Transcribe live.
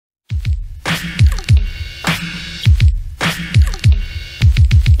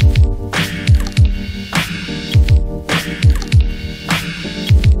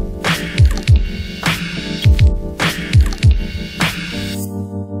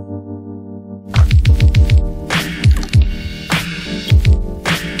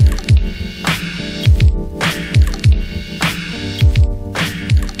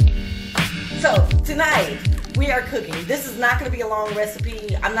not going to be a long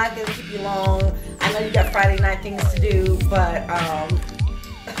recipe. I'm not going to keep you long. I know you got Friday night things to do, but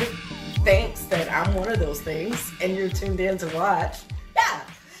thanks that I'm one of those things and you're tuned in to watch. Yeah.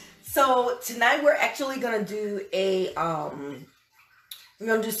 So tonight we're actually going to do we're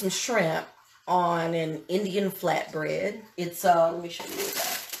going to do some shrimp on an Indian flatbread. It's, let me show you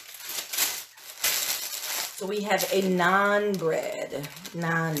that. So we have a naan bread.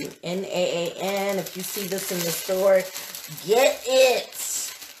 Naan, N-A-A-N. If you see this in the store, get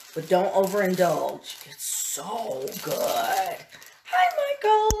it. But don't overindulge. It's so good. Hi,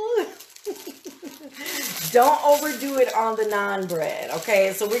 Michael. Don't overdo it on the naan bread,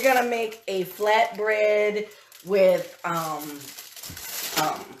 okay? So we're going to make a flatbread with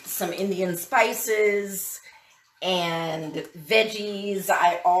some Indian spices and veggies.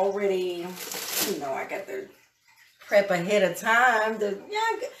 I already, I got the prep ahead of time. I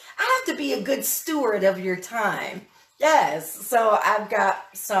have to be a good steward of your time. Yes, so I've got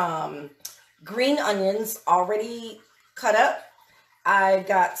some green onions already cut up. I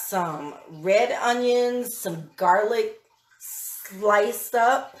got some red onions, some garlic sliced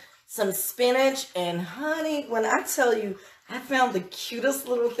up, some spinach, and honey, when I tell you, I found the cutest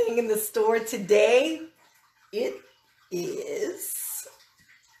little thing in the store today. It is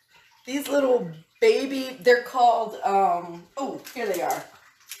these little baby, they're called, oh, here they are.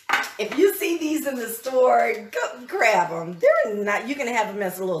 If you see these in the store, go grab them. They're not, you can have them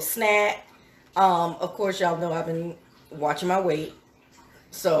as a little snack. Of course, y'all know I've been watching my weight,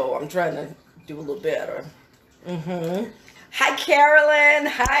 so I'm trying to do a little better. Hi,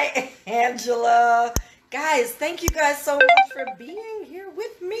 Carolyn. Hi, Angela. Guys, thank you guys so much for being here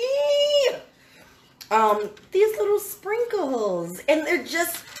with me. These little sprinkles, and they're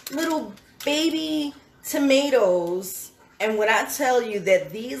just little baby tomatoes. And when I tell you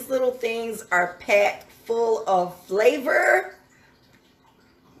that these little things are packed full of flavor,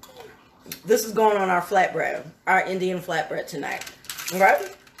 this is going on our flatbread, our Indian flatbread tonight. All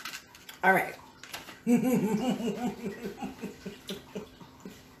right? All right.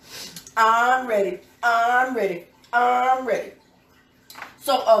 I'm ready. I'm ready. I'm ready.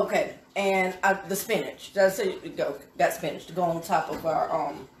 So, okay. And the spinach. That's it. Go. Got spinach to go on top of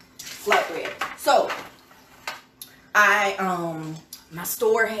our flatbread. So, my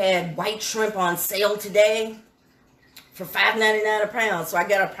store had white shrimp on sale today for $5.99 a pound. So I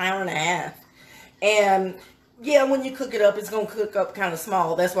got 1.5 pounds. And yeah, when you cook it up, it's gonna cook up kind of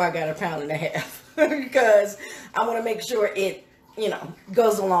small. That's why I got 1.5 pounds because I want to make sure it,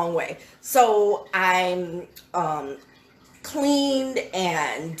 goes a long way. So I'm cleaned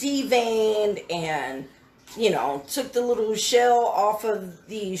and deveined and, took the little shell off of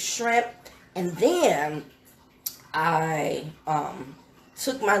the shrimp. And then I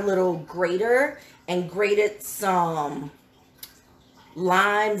took my little grater and grated some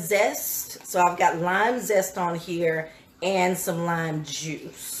lime zest. So I've got lime zest on here and some lime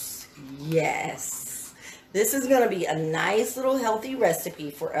juice. Yes. This is going to be a nice little healthy recipe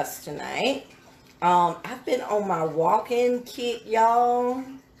for us tonight. I've been on my walking kick, y'all.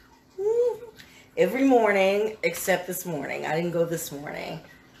 Every morning, except this morning. I didn't go this morning.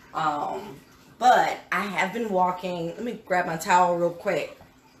 But I have been walking. Let me grab my towel real quick.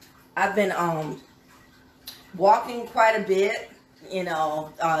 I've been walking quite a bit,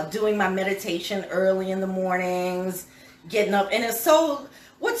 doing my meditation early in the mornings, getting up. And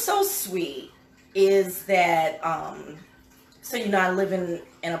what's so sweet is that, I live in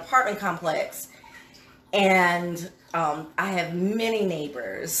an apartment complex, and I have many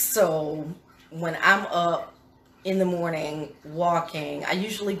neighbors. So when I'm up in the morning walking, I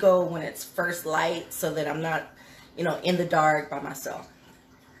usually go when it's first light so that I'm not, in the dark by myself.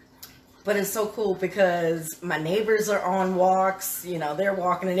 But it's so cool because my neighbors are on walks, they're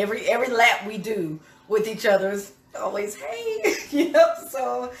walking, and every lap we do with each other is always, hey,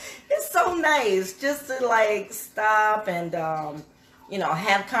 so it's so nice just to stop and,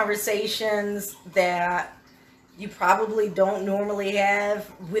 have conversations that you probably don't normally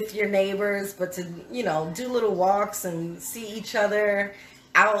have with your neighbors, but to, do little walks and see each other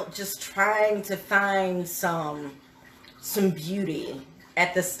out just trying to find some beauty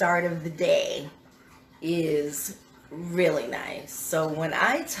at the start of the day is really nice. So when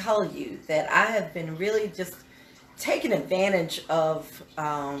I tell you that I have been really just taking advantage of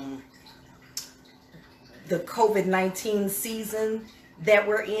the COVID-19 season that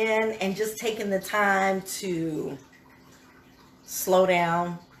we're in and just taking the time to slow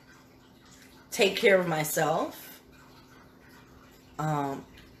down, take care of myself,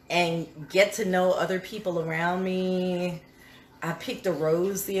 and get to know other people around me, I picked a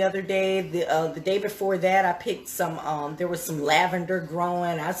rose the other day. The day before that, I picked some, there was some lavender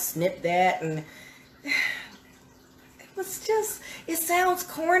growing. I snipped that, and it was just, it sounds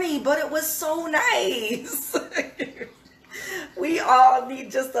corny, but it was so nice. We all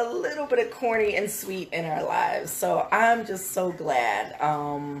need just a little bit of corny and sweet in our lives. So I'm just so glad.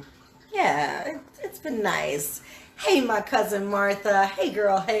 Yeah, it's been nice. Hey, my cousin Martha. Hey,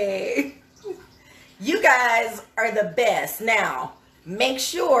 girl, hey. You guys are the best. Now, make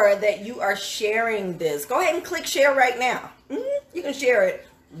sure that you are sharing this. Go ahead and click share right now. You can share it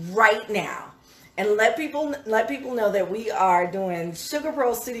right now. And let people know that we are doing Sugar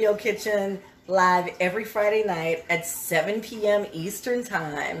Pearl Studio Kitchen live every Friday night at 7 p.m. Eastern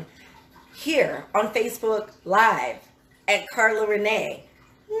Time here on Facebook Live at Carla Renee.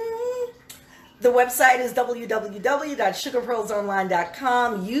 The website is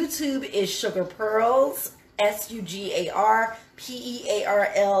www.sugarpearlsonline.com. YouTube is Sugar Pearls,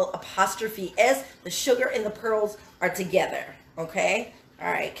 SUGARPEARL''S. The sugar and the pearls are together, okay?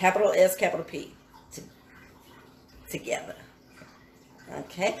 All right, capital S, capital P, together.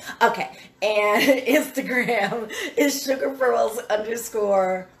 Okay, and Instagram is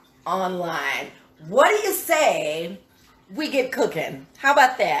sugarpearls_online. What do you say we get cooking? How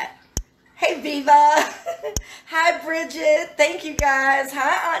about that? Hey, Viva. Hi, Bridget. Thank you, guys.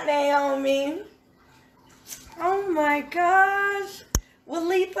 Hi, Aunt Naomi. Oh, my gosh.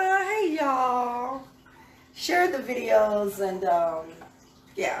 Walitha, hey, y'all. Share the videos, and,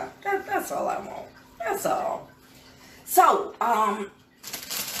 yeah, that's all I want. That's all. So, I've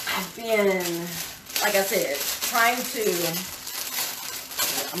been, like I said, trying to,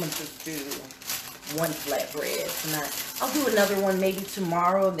 I'm going to just do one flatbread tonight. I'll do another one maybe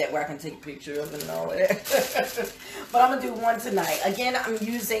tomorrow, that way I can take a picture of it and all that. But I'm going to do one tonight. Again, I'm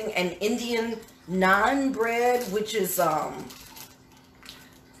using an Indian naan bread, which is,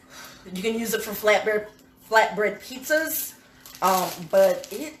 you can use it for flatbread pizzas, but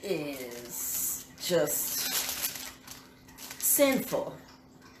it is just sinful,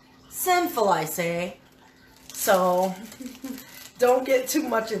 I say. So don't get too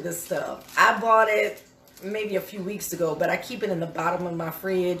much of this stuff. I bought it maybe a few weeks ago, but I keep it in the bottom of my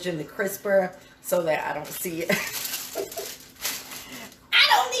fridge in the crisper so that I don't see it. I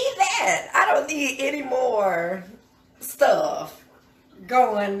don't need that. I don't need any more stuff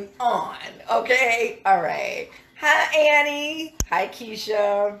going on, okay? All right. Hi, Annie. Hi,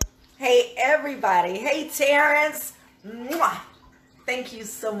 Keisha. Hey, everybody. Hey, Terrence. Mwah. Thank you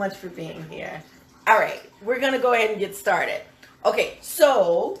so much for being here. All right, we're going to go ahead and get started. Okay,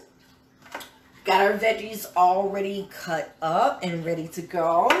 so got our veggies already cut up and ready to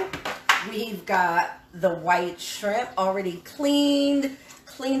go. We've got the white shrimp already cleaned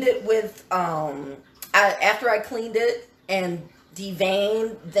it with, after I cleaned it and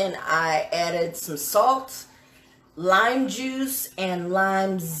deveined, then I added some salt, lime juice, and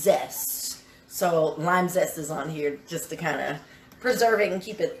lime zest. So lime zest is on here just to kind of preserve it and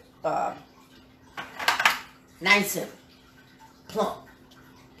keep it nice and plump.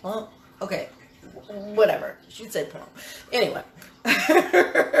 Okay, whatever. She said plump. Anyway.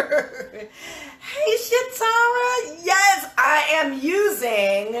 Hey, Shatara. Yes, I am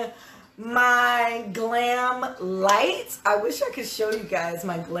using my glam light. I wish I could show you guys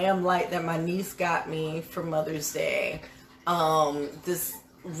my glam light that my niece got me for Mother's Day. This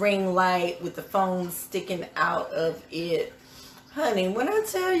ring light with the phone sticking out of it. Honey, when I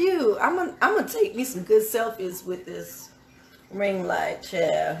tell you, I'm gonna take me some good selfies with this ring light,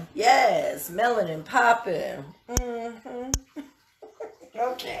 child. Yes, melanin popping.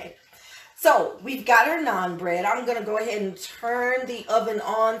 Okay. So, we've got our naan bread. I'm going to go ahead and turn the oven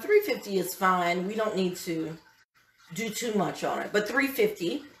on. 350 is fine. We don't need to do too much on it. But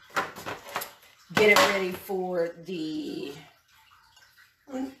 350. Get it ready for the...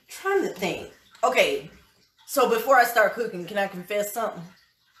 I'm trying to think. Okay. So, before I start cooking, can I confess something?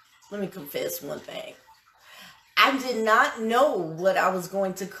 Let me confess one thing. I did not know what I was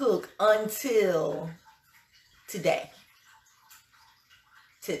going to cook until today.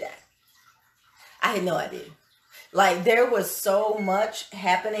 I had no idea. Like, there was so much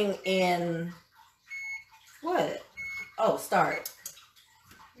happening in... What? Oh, start.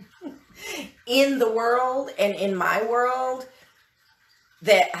 In the world and in my world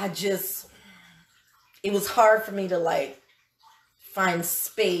that I just... It was hard for me to, like, find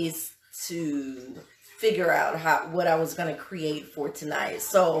space to figure out what I was going to create for tonight.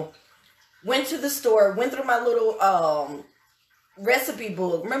 So, went to the store, went through my little... recipe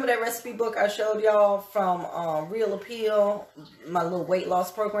book. Remember that recipe book I showed y'all from Real Appeal, my little weight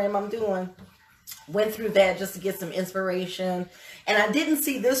loss program I'm doing? Went through that just to get some inspiration. And I didn't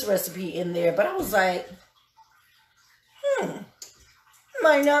see this recipe in there, but I was like,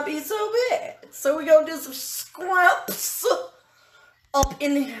 might not be so bad. So we're going to do some scraps up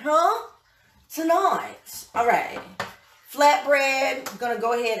in here tonight. All right. Flatbread. I'm going to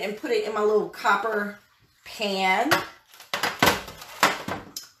go ahead and put it in my little copper pan.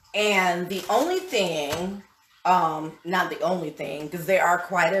 And the only thing, not the only thing, because there are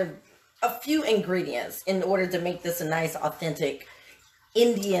quite a few ingredients in order to make this a nice, authentic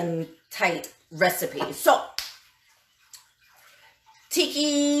Indian type recipe. So,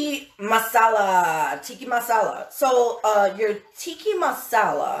 tiki masala. So, your tiki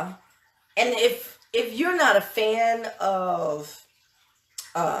masala, and if you're not a fan of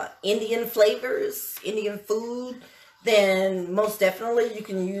Indian flavors, Indian food, then most definitely you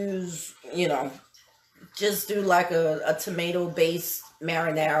can use, you know, just do like a tomato-based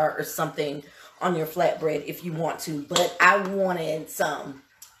marinara or something on your flatbread if you want to. But I wanted some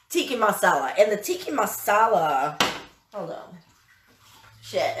tiki masala. And the tiki masala, hold on.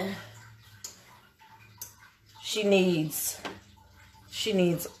 Shit. She needs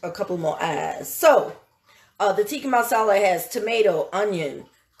a couple more eyes. So, the tiki masala has tomato, onion,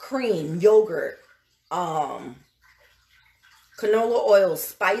 cream, yogurt, canola oil,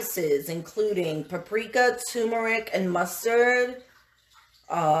 spices, including paprika, turmeric, and mustard,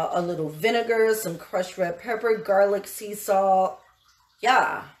 a little vinegar, some crushed red pepper, garlic, sea salt.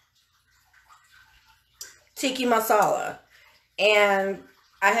 Yeah. Tiki masala. And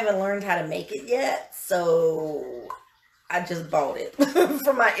I haven't learned how to make it yet, so I just bought it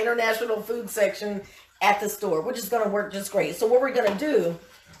from my international food section at the store, which is going to work just great. So what we're going to do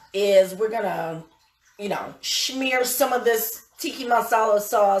is we're going to, you know, smear some of this tiki masala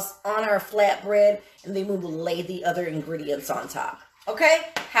sauce on our flatbread, and then we will lay the other ingredients on top. Okay?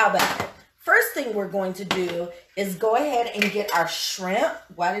 How about it? First thing we're going to do is go ahead and get our shrimp.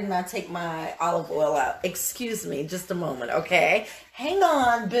 Why didn't I take my olive oil out? Excuse me, just a moment, okay? Hang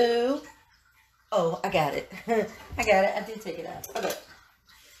on, boo. Oh, I got it. I got it. I did take it out. Okay.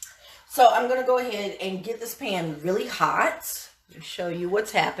 So I'm going to go ahead and get this pan really hot. Let me show you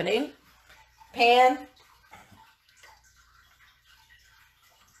what's happening. Pan.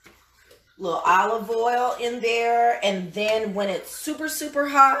 Little olive oil in there, and then when it's super, super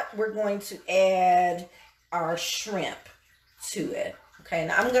hot, we're going to add our shrimp to it. Okay,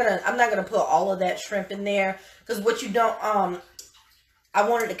 now I'm not gonna put all of that shrimp in there because what you don't, I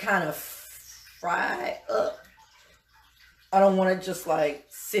want it to kind of fry up. I don't want it just like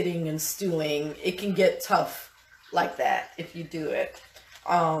sitting and stewing. It can get tough like that if you do it.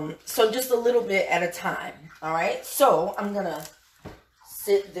 So just a little bit at a time. All right, so I'm gonna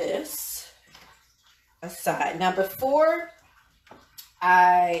sit this aside. Now before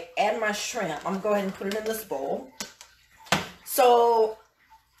I add my shrimp, I'm going to go ahead and put it in this bowl. So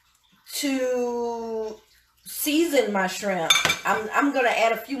to season my shrimp, I'm going to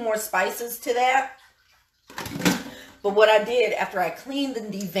add a few more spices to that. But what I did after I cleaned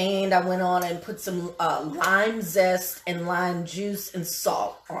and deveined, I went on and put some lime zest and lime juice and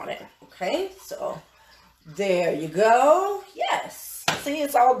salt on it. Okay, so there you go. Yes. See,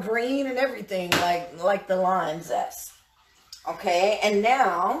 it's all green and everything, like the lime zest. Okay, and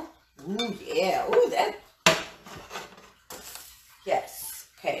now, ooh, yeah, ooh, that, yes.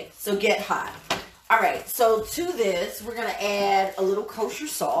 Okay, so get hot. All right, so to this, we're gonna add a little kosher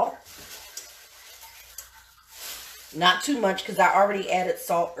salt. Not too much, because I already added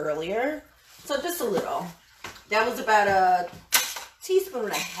salt earlier. So just a little. That was about a teaspoon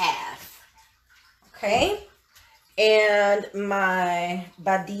and a half. Okay. And my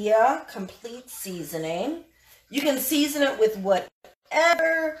Badia complete seasoning. You can season it with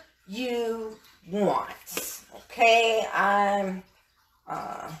whatever you want. Okay, and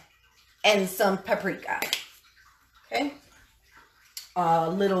some paprika. Okay, a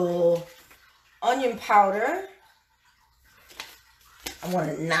little onion powder. I want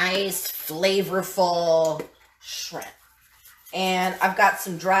a nice, flavorful shrimp. And I've got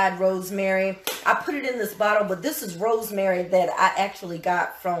some dried rosemary. I put it in this bottle, but this is rosemary that I actually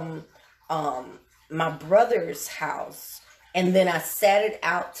got from my brother's house. And then I sat it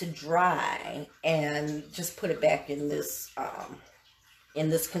out to dry and just put it back in this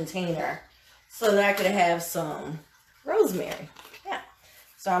container so that I could have some rosemary. Yeah.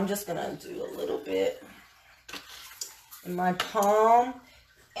 So I'm just going to do a little bit in my palm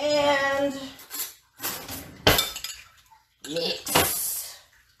and mix.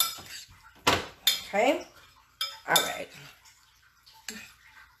 Okay. All right.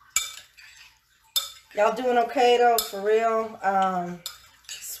 Y'all doing okay though, for real?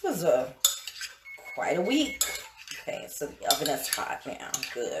 This was a quite a week. Okay, so the oven is hot now.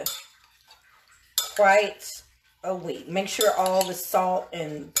 Good. Quite a week. Make sure all the salt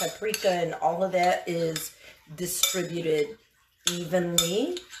and paprika and all of that is distributed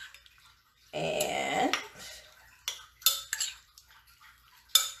evenly. And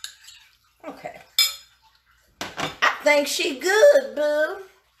okay. I think she good, boo.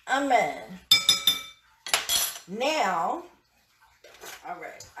 Amen. Now, all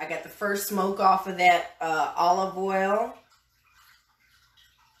right, I got the first smoke off of that olive oil.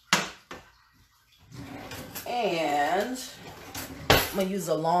 And I'm going to use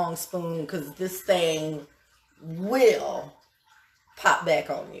a long spoon because this thing will pop back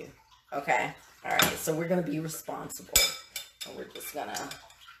on you. Okay? All right, so we're going to be responsible. And we're just going to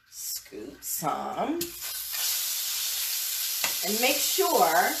scoop some. And make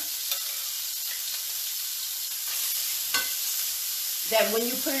sure that when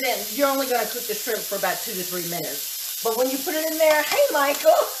you put it in, you're only going to cook the shrimp for about 2 to 3 minutes. But when you put it in there, hey,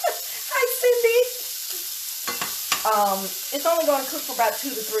 Michael. Hi, Cindy. It's only going to cook for about 2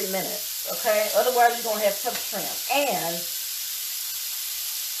 to 3 minutes, okay? Otherwise, you're going to have tough shrimp. And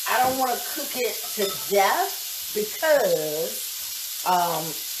I don't want to cook it to death because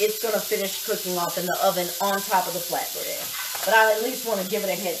it's going to finish cooking off in the oven on top of the flatbread. But I at least want to give it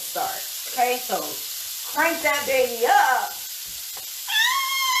a head start, okay? So crank that baby up.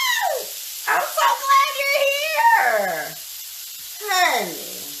 Ah! I'm so glad you're here,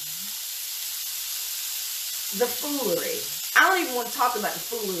 honey. The foolery. I don't even want to talk about the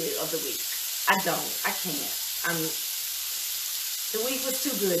foolery of the week. I don't. I can't. The week was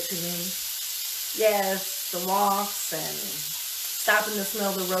too good to me. Yes, the walks and stopping to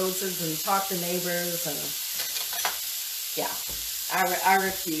smell the roses and talk to neighbors and yeah, I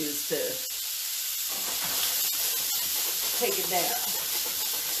refuse to take it down.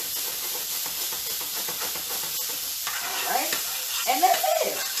 All right, and that's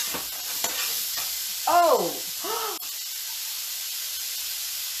it. Oh,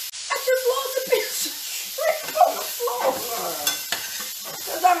 I just lost a piece of shrimp on the floor.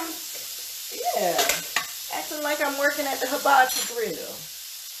 Because acting like I'm working at the hibachi grill.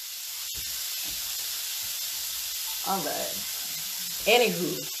 All right.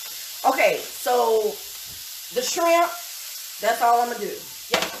 Anywho. Okay, so the shrimp, that's all I'm going to do.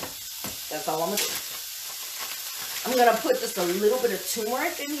 Yep, that's all I'm going to do. I'm going to put just a little bit of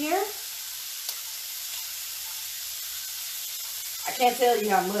turmeric in here. I can't tell you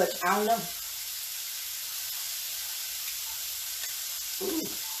how much. I don't know. Ooh,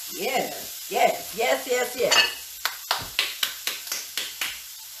 yes, yes, yes, yes, yes.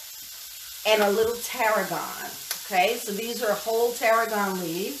 And a little tarragon. Okay, so these are whole tarragon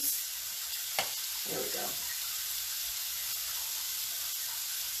leaves. There we go.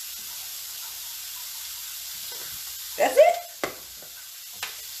 That's it.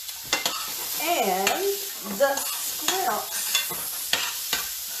 And the scraps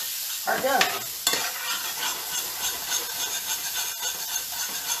are done.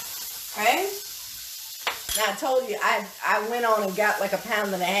 Okay. Now I told you I went on and got like 1.5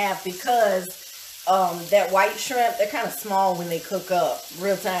 pounds because that white shrimp, they're kind of small when they cook up,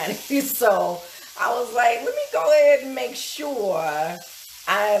 real tiny. So I was like, let me go ahead and make sure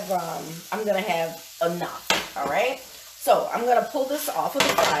I'm gonna have enough. All right. So I'm gonna pull this off of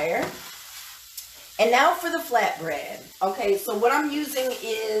the fire. And now for the flatbread. Okay, so what I'm using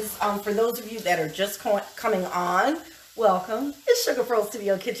is, for those of you that are just coming on, welcome. It's Sugar Pearl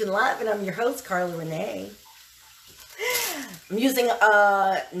Studio Kitchen Live, and I'm your host, Carla Renee. I'm using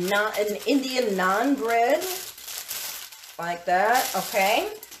an Indian naan bread, like that, okay?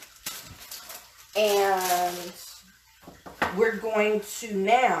 And we're going to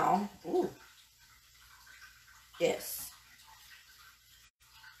now, ooh, yes.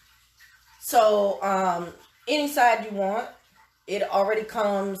 So, any side you want, it already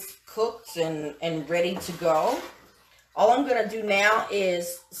comes cooked and ready to go. All I'm going to do now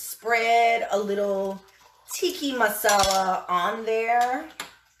is spread a little tiki masala on there.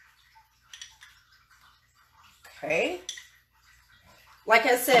 Okay. Like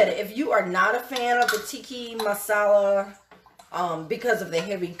I said, if you are not a fan of the tiki masala, because of the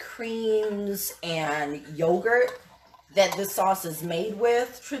heavy creams and yogurt that this sauce is made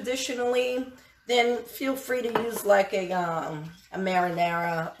with traditionally, then feel free to use like a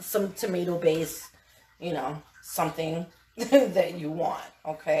marinara, some tomato base, you know, something that you want,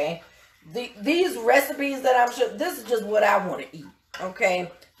 okay? These recipes that I'm sure, this is just what I want to eat, okay?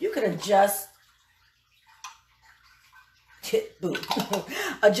 You can adjust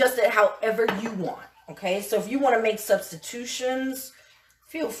adjust it however you want, okay? So if you want to make substitutions,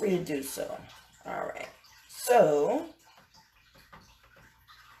 feel free to do so. All right. So,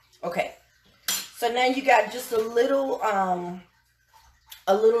 okay. So now you got just a little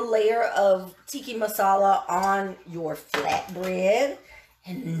layer of tiki masala on your flatbread.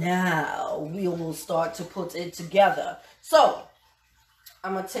 And now we will start to put it together. So,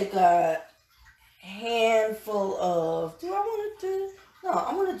 I'm going to take a handful of, do I want to do, no,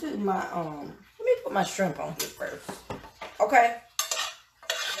 I want to do my, let me put my shrimp on here first. Okay.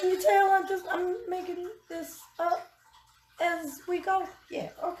 Can you tell I'm making this up as we go? Yeah,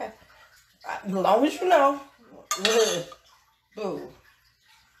 okay. As long as you know. Boo.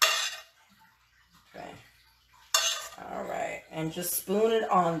 Okay. All right. And just spoon it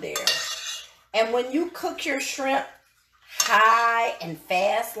on there. And when you cook your shrimp high and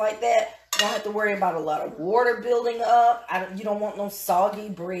fast like that, you don't have to worry about a lot of water building up. You don't want no soggy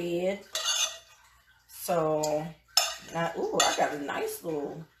bread. So, now, ooh, I got a nice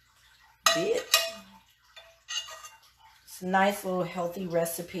little bit. It's a nice little healthy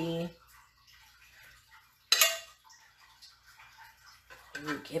recipe.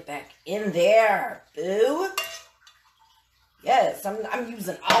 Ooh, get back in there, boo. Yes, I'm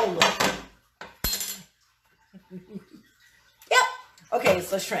using all of it. Yep. Okay,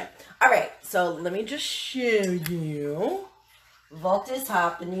 so shrimp. All right, so let me just show you what is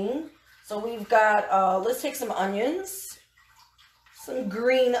happening. So we've got, let's take some onions, some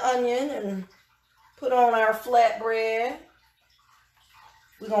green onion, and put on our flatbread.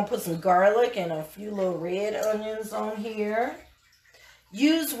 We're going to put some garlic and a few little red onions on here.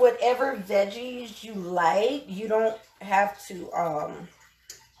 Use whatever veggies you like. You don't have to,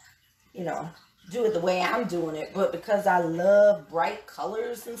 you know, do it the way I'm doing it. But because I love bright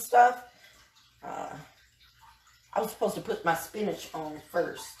colors and stuff, I was supposed to put my spinach on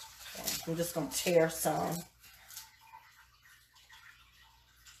first. So I'm just going to tear some.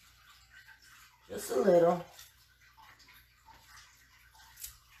 Just a little.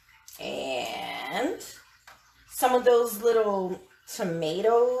 And some of those little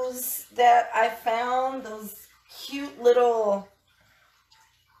tomatoes that I found, those cute little,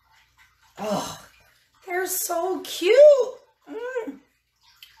 oh, they're so cute.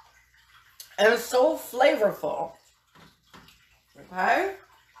 And so flavorful. Okay,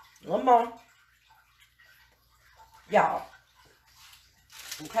 a little more. Y'all.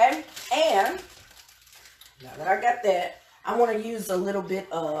 Okay, and now that I got that, I want to use a little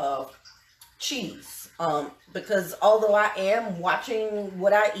bit of cheese. Because although I am watching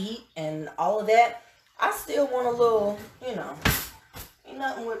what I eat and all of that, I still want a little, you know, ain't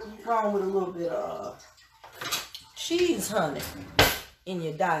nothing wrong with a little bit of cheese, honey, in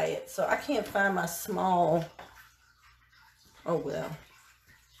your diet. So I can't find my small, oh well.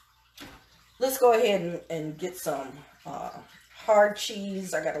 Let's go ahead and get some hard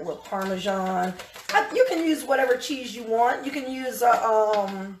cheese. I got a little Parmesan. You can use whatever cheese you want. You can use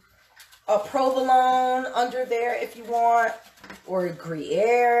a provolone under there if you want, or a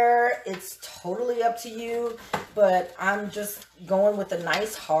Gruyere. It's totally up to you, but I'm just going with a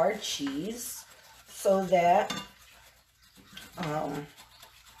nice hard cheese so that I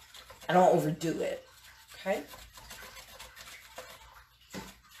don't overdo it. Okay.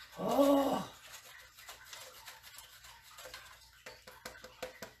 Oh,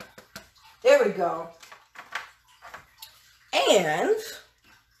 there we go. And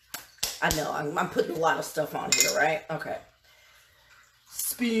I know, I'm putting a lot of stuff on here, right? Okay.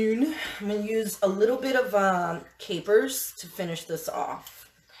 Spoon. I'm going to use a little bit of capers to finish this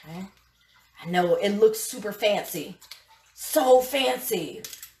off. Okay. I know, it looks super fancy. So fancy.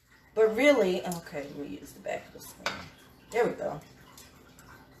 But really, okay, let me use the back of the spoon. There we go.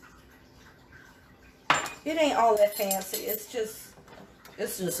 It ain't all that fancy. It's just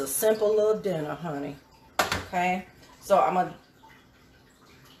a simple little dinner, honey. Okay. So I'm going to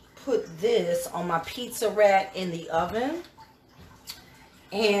put this on my pizza rack in the oven,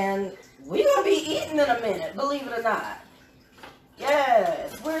 and we're gonna be eating in a minute, believe it or not.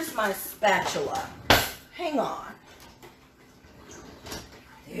 Yes, where's my spatula? Hang on.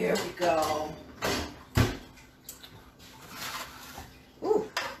 There we go. Ooh,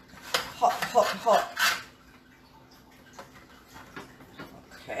 hot, hot, hot.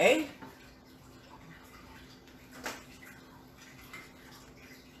 Okay.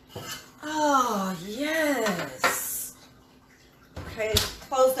 Oh, yes. Okay,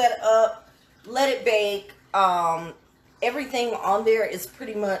 close that up. Let it bake. Everything on there is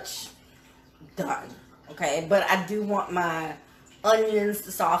pretty much done. Okay, but I do want my onions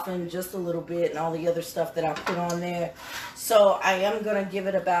to soften just a little bit and all the other stuff that I put on there. So I am going to give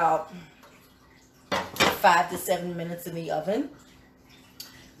it about 5 to 7 minutes in the oven.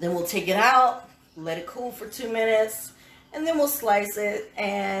 Then we'll take it out let it cool for 2 minutes, and then we'll slice it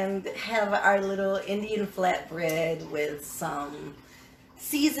and have our little Indian flatbread with some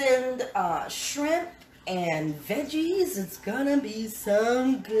seasoned shrimp and veggies. It's gonna be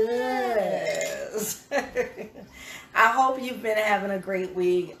some good. I hope you've been having a great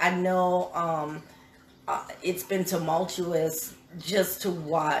week. I know it's been tumultuous just to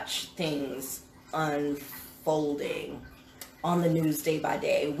watch things unfolding on the news day by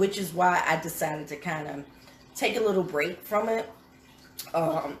day, which is why I decided to kind of take a little break from it.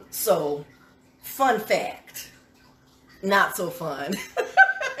 So, fun fact, not so fun.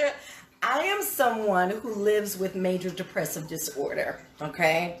 I am someone who lives with major depressive disorder,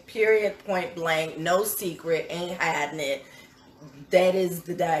 okay? Period, point blank, no secret, ain't hiding it. That is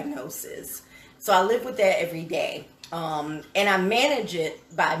the diagnosis. So I live with that every day. And I manage it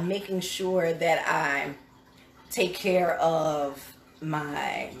by making sure that I take care of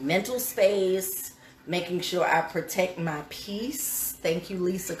my mental space, making sure I protect my peace. Thank you,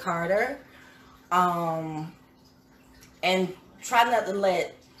 Lisa Carter. And try not to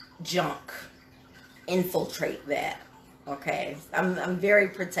let junk infiltrate that. Okay, I'm very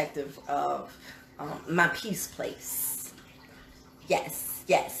protective of my peace place. Yes,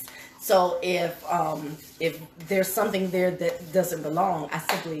 yes. So if there's something there that doesn't belong, I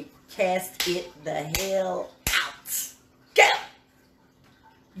simply cast it the hell out. Get out.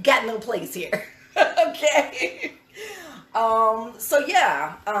 Got no place here. Okay. So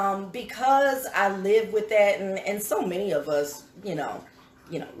yeah, because I live with that, and so many of us, you know,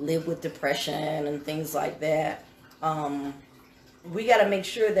 live with depression and things like that. We got to make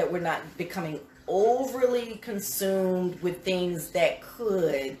sure that we're not becoming overly consumed with things that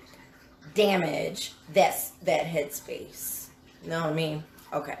could damage that headspace. You know what I mean?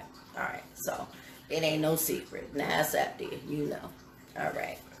 Okay. All right. So it ain't no secret. Nah, it's empty. You know. All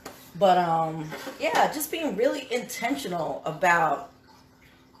right. But yeah, just being really intentional about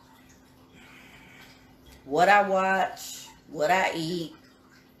what I watch, what I eat,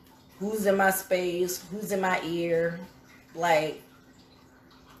 who's in my space, who's in my ear, like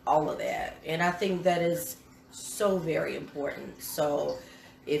all of that. And I think that is so very important. So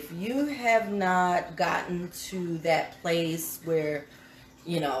if you have not gotten to that place where,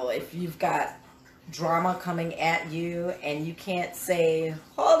 you know, if you've got drama coming at you and you can't say,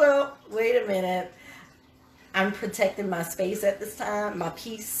 hold up, wait a minute, I'm protecting my space at this time, my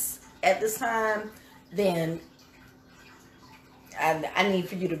peace at this time, then I need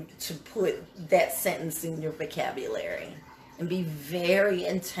for you to put that sentence in your vocabulary and be very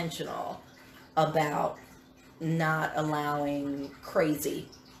intentional about not allowing crazy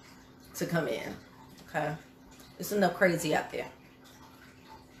to come in. Okay? There's enough crazy out there.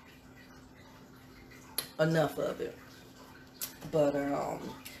 Enough of it. But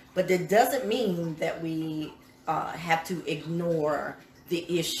it doesn't mean that we have to ignore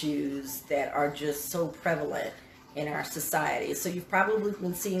the issues that are just so prevalent in our society. So you've probably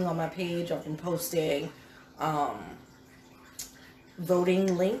been seeing on my page, I've been posting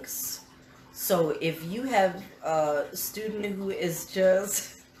voting links. So if you have a student who is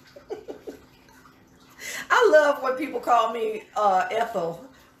just I love when people call me Ethel,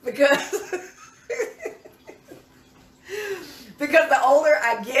 because because the older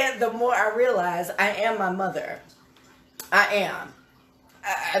I get, the more I realize I am my mother. I am.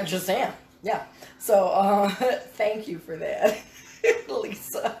 I just am. Yeah. So thank you for that,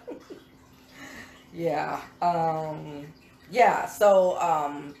 Lisa. Yeah. Yeah.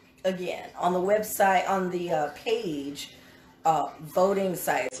 So again, on the website, on the page, voting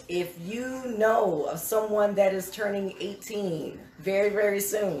sites, if you know of someone that is turning 18 very, very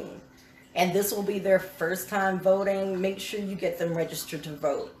soon, and this will be their first time voting, make sure you get them registered to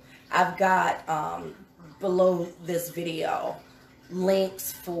vote. I've got below this video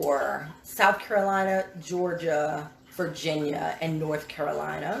links for South Carolina, Georgia, Virginia, and North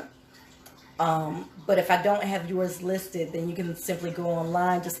Carolina. But if I don't have yours listed, then you can simply go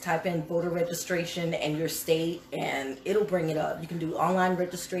online, just type in voter registration and your state, and it'll bring it up. You can do online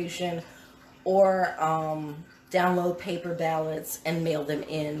registration or download paper ballots and mail them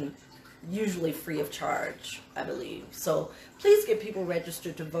in, usually free of charge, I believe. So please get people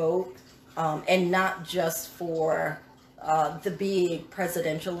registered to vote, and not just for the big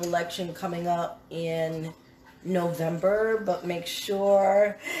presidential election coming up in November, but make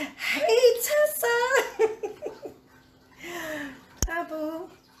sure, hey Tessa, hi boo.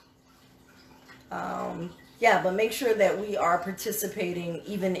 Yeah, but make sure that we are participating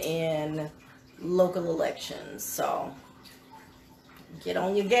even in local elections. So get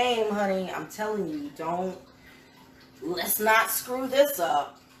on your game, honey. I'm telling you, let's not screw this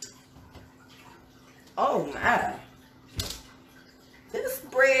up. Oh my. This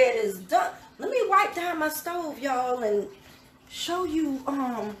bread is done. Let me wipe down my stove, y'all, and show you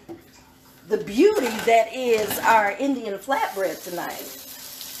the beauty that is our Indian flatbread tonight.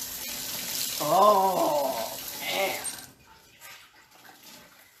 Oh man.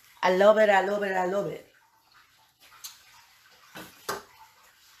 I love it, I love it, I love it.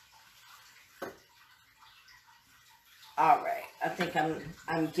 All right, I think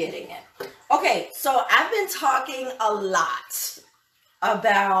I'm getting it. Okay, so I've been talking a lot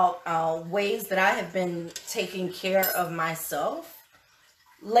about ways that I have been taking care of myself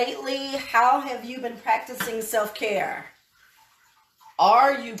lately. How have you been practicing self-care?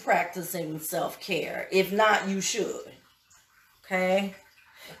 Are you practicing self-care? If not, you should. Okay?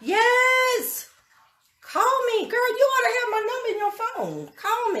 Yes! Call me. Girl, you ought to have my number in your phone.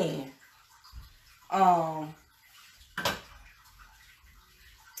 Call me.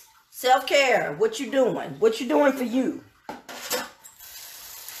 Self-care. What you doing? What you doing for you?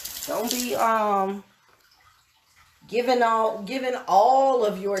 Don't be giving all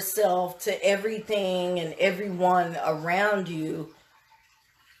of yourself to everything and everyone around you.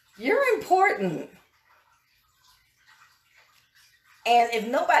 You're important. And if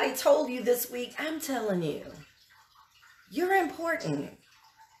nobody told you this week, I'm telling you, you're important.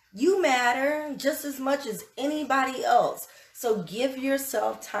 You matter just as much as anybody else. So give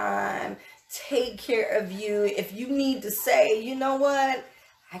yourself time. Take care of you. If you need to say, you know what?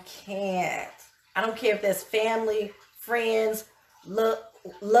 I can't. I don't care if that's family, friends,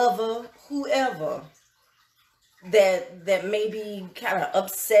 lover, whoever that may be kind of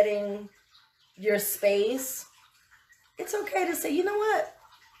upsetting your space. It's okay to say, you know what?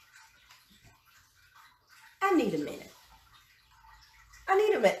 I need a minute. I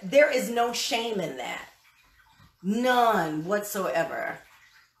need a minute. There is no shame in that. None whatsoever.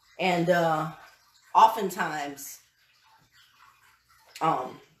 And oftentimes,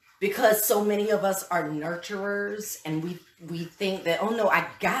 because so many of us are nurturers and we think that, oh no, I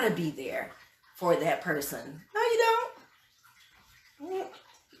gotta be there for that person. No, you don't.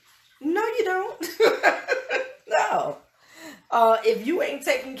 No, you don't. No. If you ain't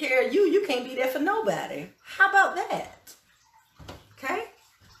taking care of you, you can't be there for nobody. How about that? Okay?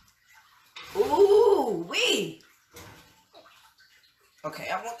 Ooh, wee. Okay,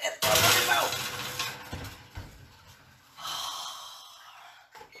 I want that out.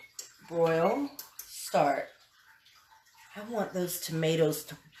 Broil, start. I want those tomatoes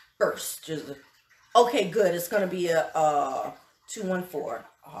to burst. Okay, good. It's gonna be a 214.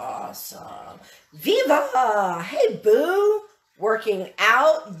 Awesome. Viva! Hey, boo. Working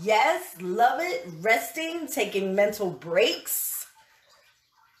out. Yes, love it. Resting, taking mental breaks.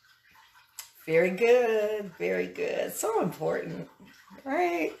 Very good. Very good. So important.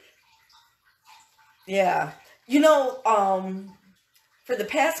 Right? Yeah. You know, for the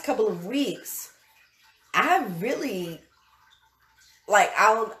past couple of weeks, I really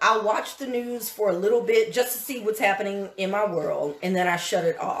I'll watch the news for a little bit just to see what's happening in my world, and then I shut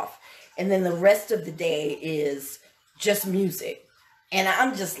it off. And then the rest of the day is just music. And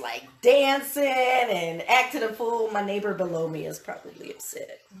I'm just like dancing and acting a fool. My neighbor below me is probably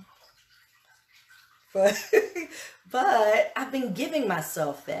upset. But I've been giving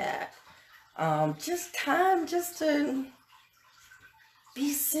myself that. Just time just to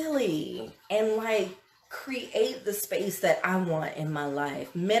be silly and create the space that I want in my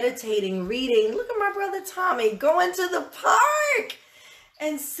life. Meditating, reading. Look at my brother Tommy going to the park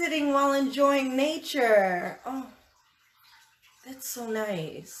and sitting while enjoying nature. Oh, that's so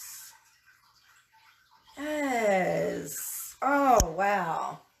nice. Yes. Oh,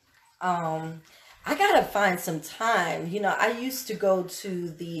 wow. I gotta find some time. You know, I used to go to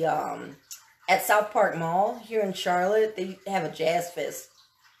the at South Park Mall here in Charlotte. They have a jazz fest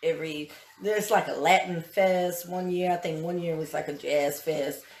there's like a Latin fest one year. I think one year was like a jazz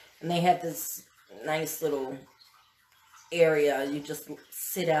fest, and they have this nice little area. You just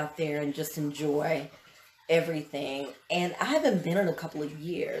sit out there and just enjoy everything. And I haven't been in a couple of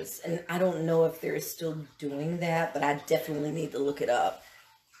years, and I don't know if they're still doing that, but I definitely need to look it up,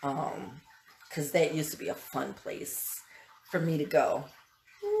 because that used to be a fun place for me to go.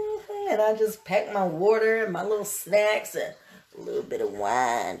 And I just pack my water and my little snacks and a little bit of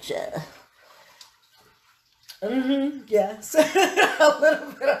wine, child. Yes. A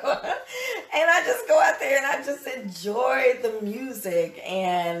little bit of wine. And I just go out there and I just enjoy the music.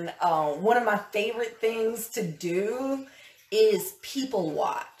 And one of my favorite things to do is people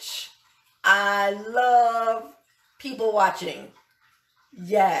watch. I love people watching.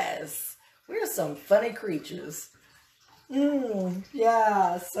 Yes. We're some funny creatures.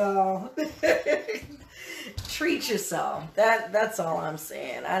 Yeah, so treat yourself. That's all I'm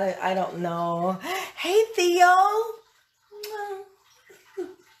saying. I don't know. Hey Theo.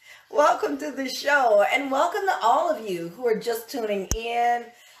 Welcome to the show, and welcome to all of you who are just tuning in.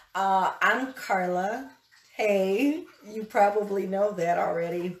 I'm Carla. Hey, you probably know that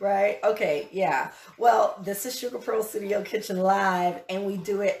already, right? Okay, yeah. Well, this is Sugar Pearl Studio Kitchen Live, and we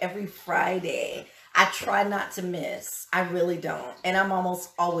do it every Friday. I try not to miss. I really don't. And I'm almost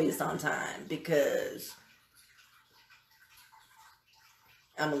always on time because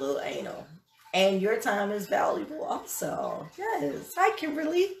I'm a little anal. And your time is valuable also. Yes. Hi,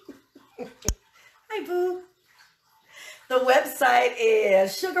 Kimberly. Hi, boo. The website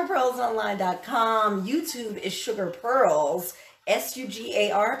is sugarpearlsonline.com. YouTube is Sugar Pearls,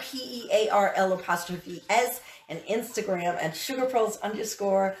 SUGARPEARL''S, and Instagram at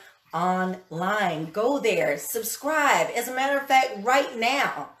sugarpearls_online. Go there, subscribe. As a matter of fact, right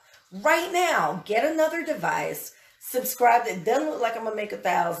now, get another device. Subscribe. It doesn't look like I'm gonna make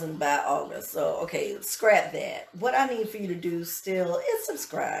 1,000 by August, so okay, scrap that. What I need for you to do still is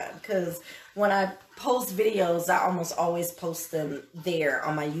subscribe, because when I post videos, I almost always post them there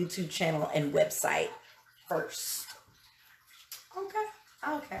on my YouTube channel and website first. Okay.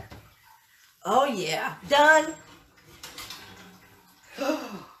 Oh yeah, done.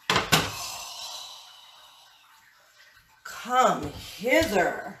 Come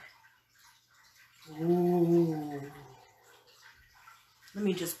hither. Ooh. Let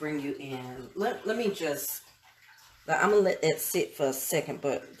me just bring you in. Let me just, I'm going to let that sit for a second,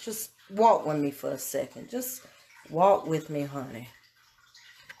 but just walk with me for a second. Just walk with me, honey.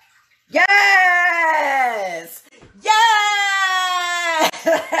 Yes! Yes!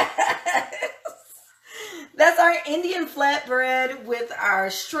 That's our Indian flatbread with our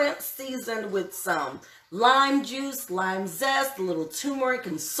shrimp seasoned with some lime juice, lime zest, a little turmeric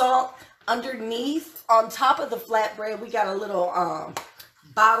and salt. Underneath, on top of the flatbread, we got a little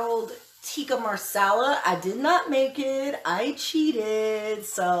bottled tikka marsala. I did not make it. I cheated.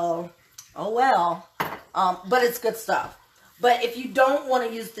 So, oh well. But it's good stuff. But if you don't want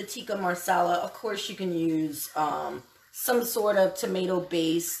to use the tikka marsala, of course you can use some sort of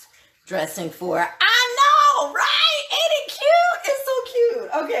tomato-based dressing for it. I know, right? Ain't it cute? It's so cute.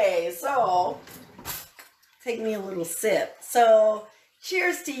 Okay, so take me a little sip. So,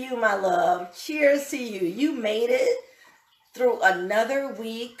 cheers to you, my love. Cheers to you. You made it through another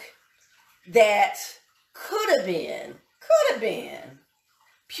week that could have been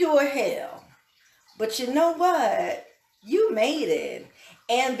pure hell. But you know what? You made it.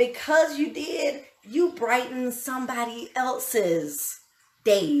 And because you did, you brightened somebody else's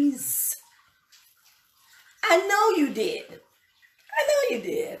days. I know you did. I know you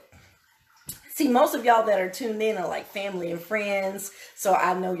did. See, most of y'all that are tuned in are like family and friends, so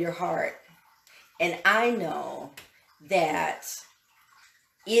I know your heart. And I know that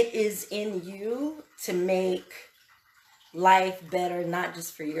it is in you to make life better, not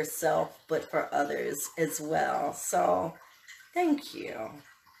just for yourself, but for others as well. So thank you.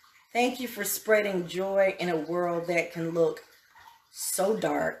 Thank you for spreading joy in a world that can look so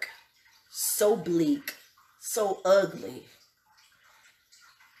dark, so bleak, so ugly.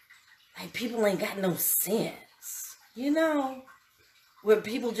 Like, people ain't got no sense, you know, where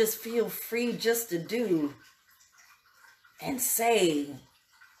people just feel free just to do and say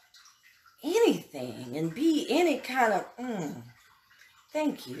anything and be any kind of,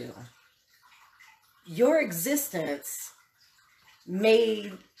 thank you. Your existence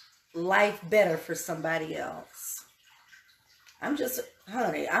made life better for somebody else.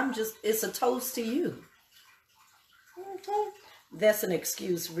 It's a toast to you. That's an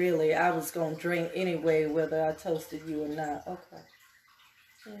excuse, really. I was going to drink anyway, whether I toasted you or not. Okay.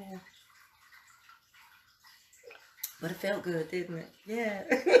 Yeah. But it felt good, didn't it? Yeah.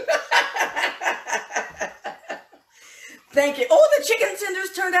 Thank you. Oh, the chicken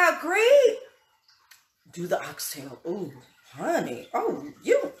tenders turned out great. Do the oxtail. Ooh, honey. Oh,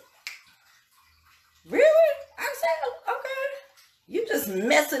 you. Really? Oxtail? Okay. You just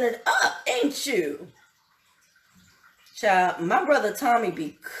messing it up, ain't you? Child, my brother Tommy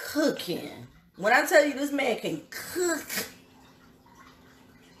be cooking. When I tell you this man can cook.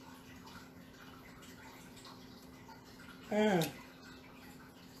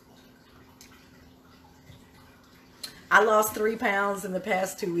 I lost 3 pounds in the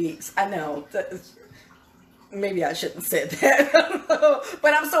past 2 weeks. I know. Maybe I shouldn't have said that.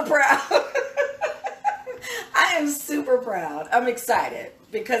 But I'm so proud. I am super proud. I'm excited.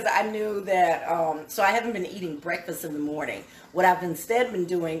 because I knew that, so I haven't been eating breakfast in the morning. What I've instead been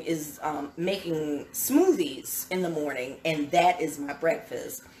doing is making smoothies in the morning, and that is my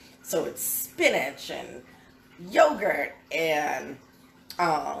breakfast. So it's spinach and yogurt and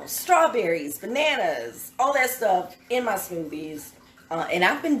strawberries, bananas, all that stuff in my smoothies. And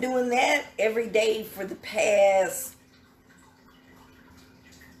I've been doing that every day for the past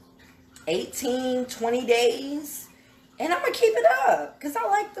 18, 20 days. And I'm going to keep it up because I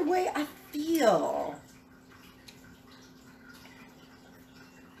like the way I feel.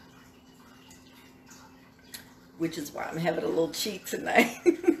 Which is why I'm having a little cheat tonight.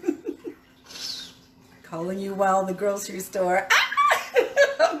 Calling you while in the grocery store.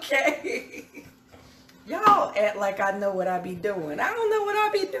 Okay. Y'all act like I know what I be doing. I don't know what I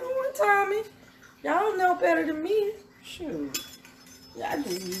be doing, Tommy. Y'all know better than me. Shoot. I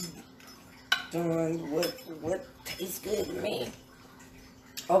just be doing what tastes good to me.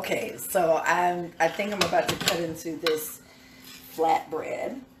 Okay, so I think I'm about to cut into this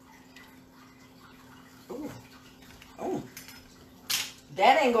flatbread. Ooh. Oh.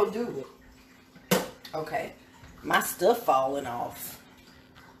 That ain't gonna do it. Okay. My stuff falling off.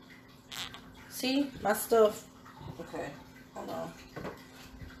 See? My stuff. Okay. Hold on.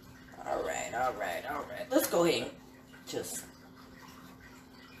 Alright, alright, alright. Let's go ahead and just.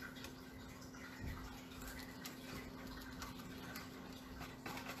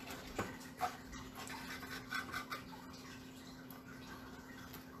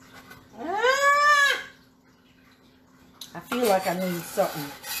 I feel like I need something.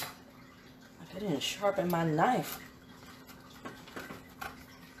 I didn't sharpen my knife.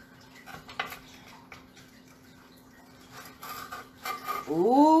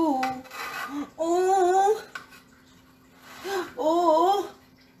 Ooh. Ooh. Ooh.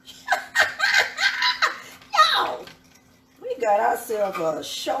 Yo. We got ourselves a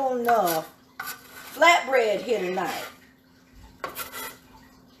show enough flatbread here tonight.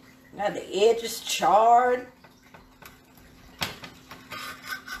 Got the edges charred.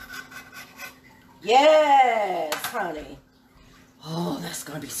 Yes, honey. Oh, that's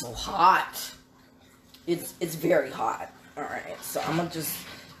gonna be so hot. It's very hot. All right, so I'm gonna just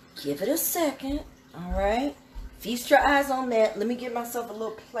give it a second. All right, feast your eyes on that. Let me get myself a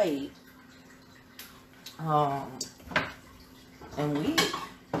little plate. And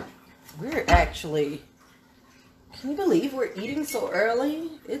we're actually. Can you believe we're eating so early?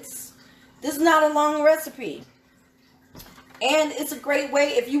 This is not a long recipe. And it's a great way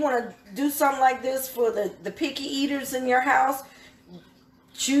if you want to do something like this for the picky eaters in your house.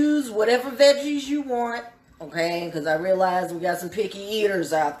 Choose whatever veggies you want, okay? Because I realize we got some picky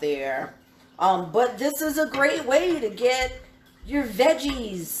eaters out there. But this is a great way to get your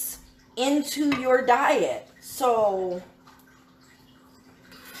veggies into your diet. So,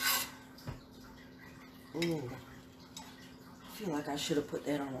 ooh, I feel like I should have put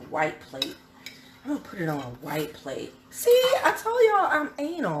that on a white plate. I'm going to put it on a white plate. See, I told y'all I'm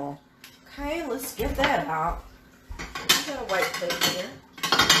anal. Okay, let's get that out. I got a white plate here.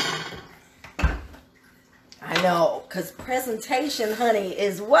 I know, because presentation, honey,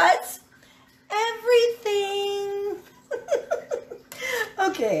 is what? Everything.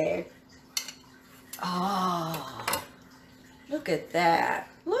 Okay. Oh, look at that.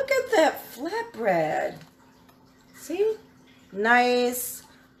 Look at that flatbread. See? Nice.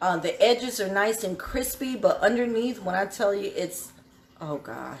 The edges are nice and crispy, but underneath, when I tell you it's, oh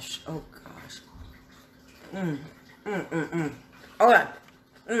gosh, oh gosh. Okay.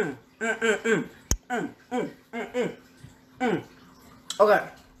 Okay.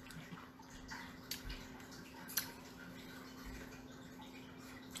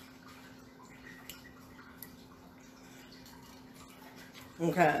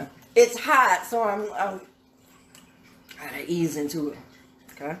 Okay. It's hot, so I'm gotta ease into it.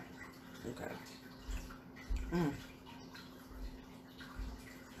 Okay. Okay.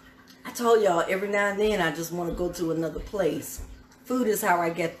 I told y'all every now and then I just want to go to another place. Food is how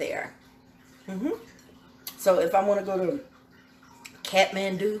I get there. So if I want to go to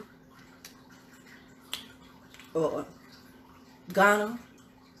Kathmandu or Ghana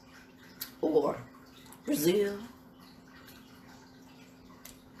or Brazil,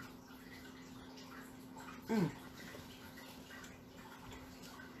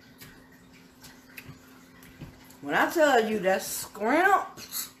 when I tell you that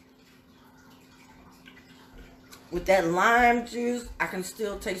scrimps with that lime juice, I can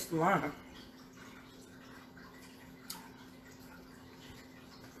still taste the lime.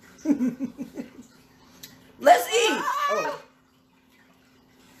 Let's eat. Oh.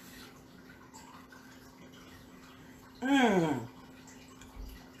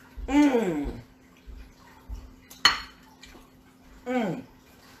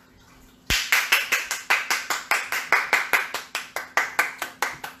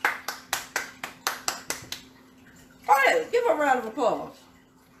 of applause.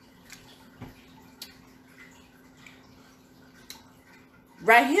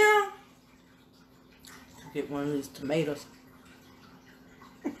 Right here, get one of these tomatoes.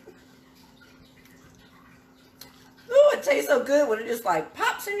 Ooh, it tastes so good when it just like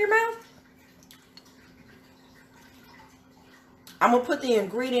pops in your mouth. I'm gonna put the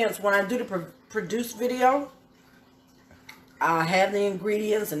ingredients when I do the produce video. I'll have the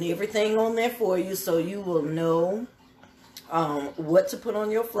ingredients and everything on there for you, so you will know what to put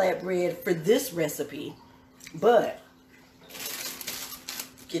on your flatbread for this recipe. But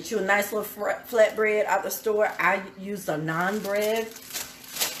get you a nice little flatbread out the store. I use a naan bread.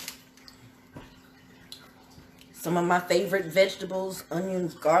 Some of my favorite vegetables,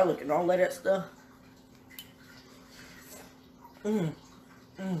 onions, garlic, and all of that stuff.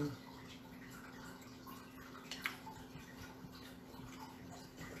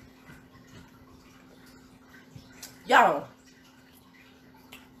 Y'all,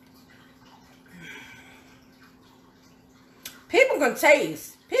 people can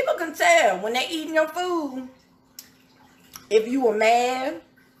taste. People can tell when they're eating your food. If you were mad,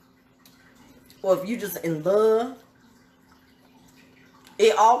 or if you just in love,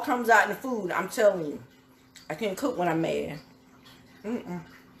 it all comes out in the food. I'm telling you, I can't cook when I'm mad.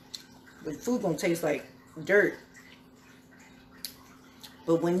 The food gonna taste like dirt.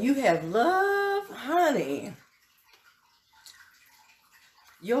 But when you have love, honey,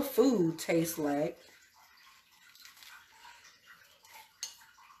 your food tastes like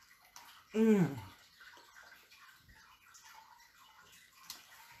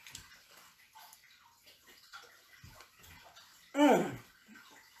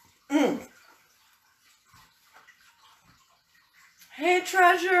Hey,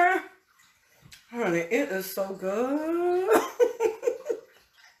 treasure. Honey, it is so good.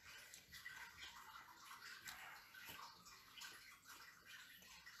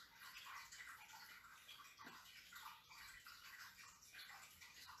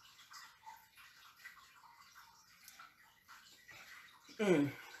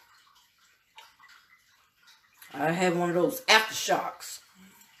 I had one of those aftershocks.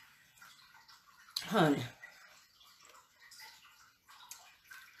 Honey.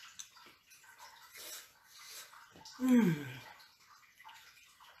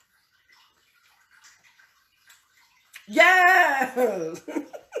 Yes!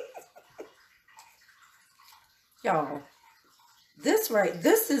 Y'all,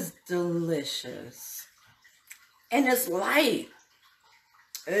 this is delicious. And it's light.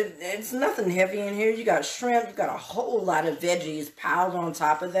 It's nothing heavy in here. You got shrimp, you got a whole lot of veggies piled on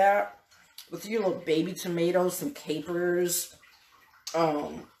top of that. With your little baby tomatoes, some capers,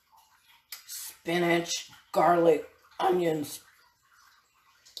 spinach, garlic, onions.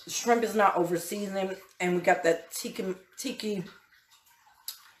 The shrimp is not over seasoning, and we got that tiki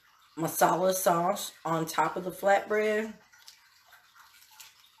masala sauce on top of the flatbread.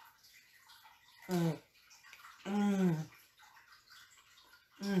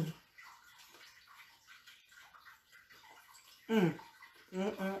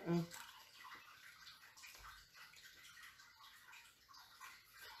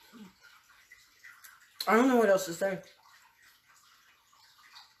 I don't know what else is there.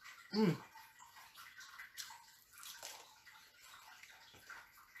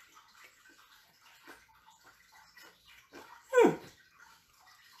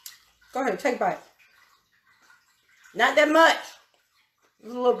 Go ahead, take a bite. Not that much.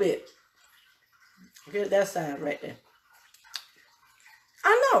 Just a little bit. Get that side right there.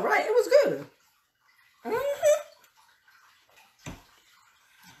 I know, right? It was good.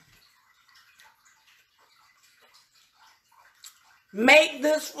 Make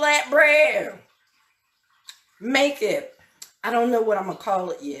this flatbread. Make it. I don't know what I'm going to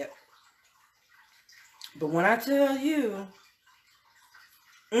call it yet. But when I tell you,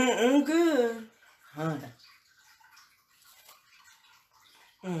 good, honey.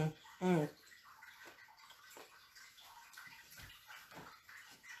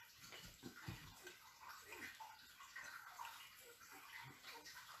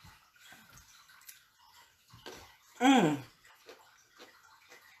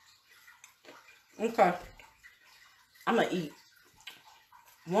 Okay. I'm going to eat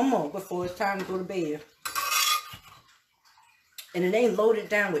one more before it's time to go to bed. And it ain't loaded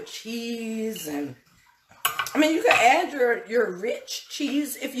down with cheese. And I mean, you can add your rich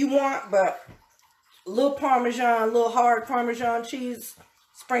cheese if you want, but a little Parmesan, a little hard Parmesan cheese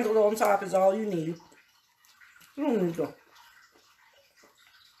sprinkled on top is all you need. You don't need to go.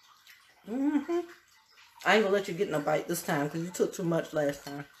 I ain't gonna let you get no bite this time because you took too much last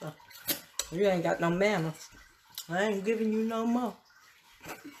time. So you ain't got no manners. I ain't giving you no more.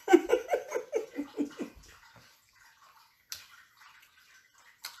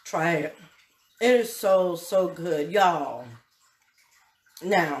 Try it. It is so, so good, y'all.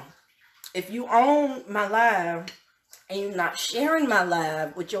 Now, if you own my live and you're not sharing my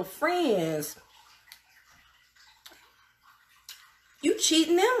live with your friends, you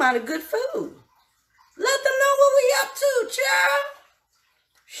cheating them out of good food. Let them know what we up to, child.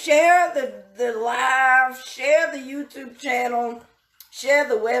 Share the live, share the YouTube channel, share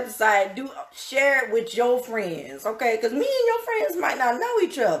the website, share it with your friends, okay? Because me and your friends might not know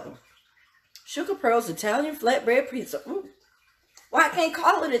each other. Sugar Pearls Italian flatbread pizza. Ooh. Well, I can't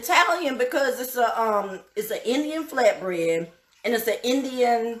call it Italian because it's an Indian flatbread and it's an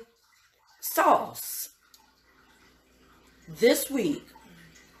Indian sauce. This week,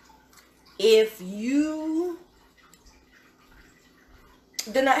 if you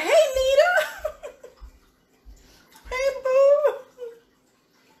did not, hey Nita, hey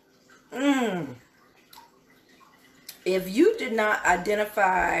boo. If you did not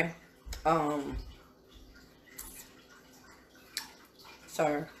identify,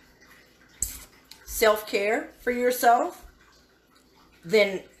 self-care for yourself,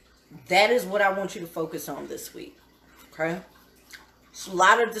 then that is what I want you to focus on this week. Okay? There's a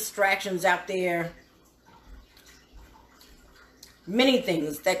lot of distractions out there. Many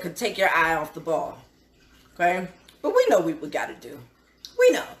things that could take your eye off the ball. Okay? But we know what we got to do. We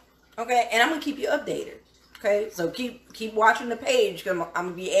know. Okay? And I'm going to keep you updated. Okay? So keep watching the page because I'm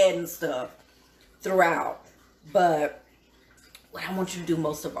going to be adding stuff throughout. But what I want you to do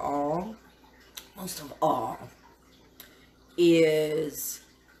most of all is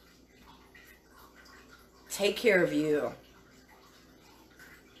take care of you.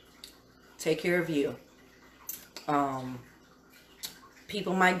 Take care of you.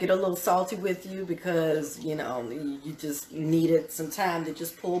 People might get a little salty with you because, you know, you just needed some time to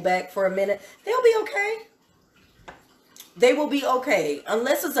just pull back for a minute. They'll be okay. They will be okay.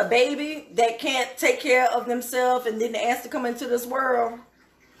 Unless it's a baby that can't take care of themselves and didn't ask to come into this world,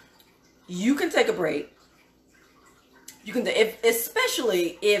 you can take a break. You can,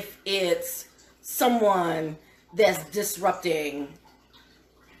 especially if it's someone that's disrupting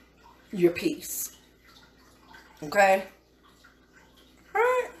your peace. Okay? All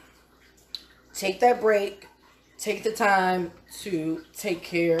right. Take that break. Take the time to take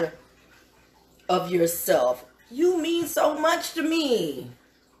care of yourself. You mean so much to me.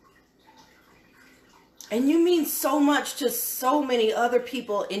 And you mean so much to so many other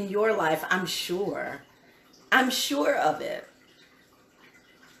people in your life, I'm sure. I'm sure of it.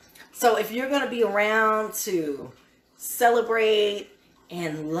 So if you're going to be around to celebrate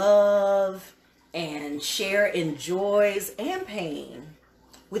and love and share in joys and pain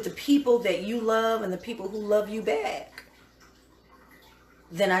with the people that you love and the people who love you back,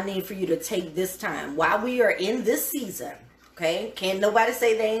 then I need for you to take this time while we are in this season. Okay? Can't nobody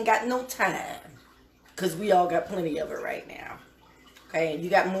say they ain't got no time, because we all got plenty of it right now. Okay? You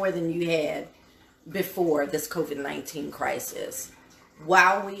got more than you had before this COVID-19 crisis.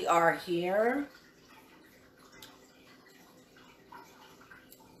 While we are here,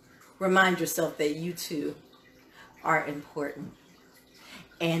 remind yourself that you too are important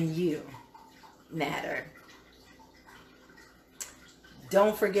and you matter.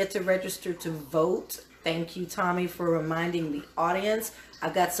 Don't forget to register to vote. Thank you, Tommy, for reminding the audience.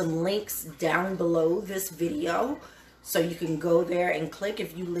 I've got some links down below this video, so you can go there and click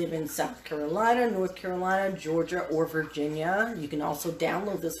if you live in South Carolina, North Carolina, Georgia, or Virginia. You can also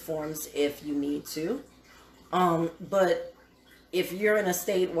download this forms if you need to. But if you're in a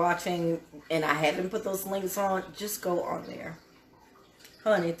state watching and I haven't put those links on, just go on there.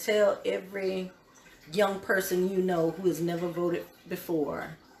 Honey, tell every young person you know who has never voted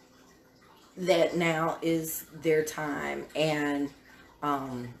before that now is their time. And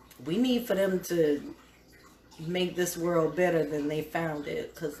we need for them to make this world better than they found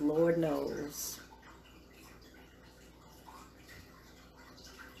it, because Lord knows.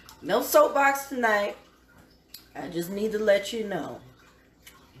 No soapbox tonight. I just need to let you know,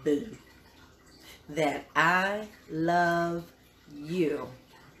 boo, that I love you.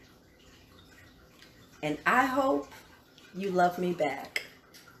 And I hope you love me back.